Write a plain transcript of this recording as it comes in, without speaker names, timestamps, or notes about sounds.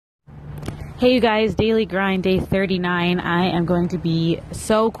Hey you guys, daily grind day 39. I am going to be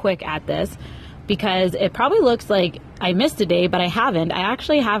so quick at this because it probably looks like I missed a day, but I haven't. I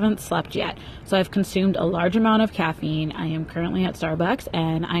actually haven't slept yet. So I've consumed a large amount of caffeine. I am currently at Starbucks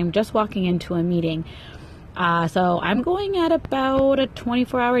and I'm just walking into a meeting. So I'm going at about a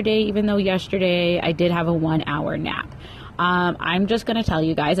 24-hour day, even though yesterday I did have a 1-hour nap. I'm just going to tell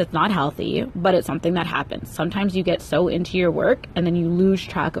you guys it's not healthy, but it's something that happens. Sometimes you get so into your work and then you lose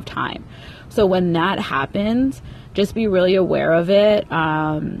track of time. So when that happens, just be really aware of it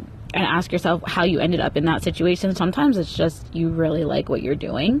and ask yourself how you ended up in that situation. Sometimes it's just you really like what you're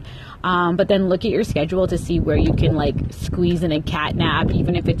doing, but then look at your schedule to see where you can like squeeze in a cat nap,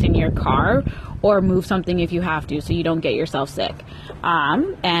 even if it's in your car, or move something if you have to so you don't get yourself sick.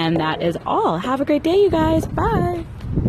 And that is all. Have a great day, you guys. Bye.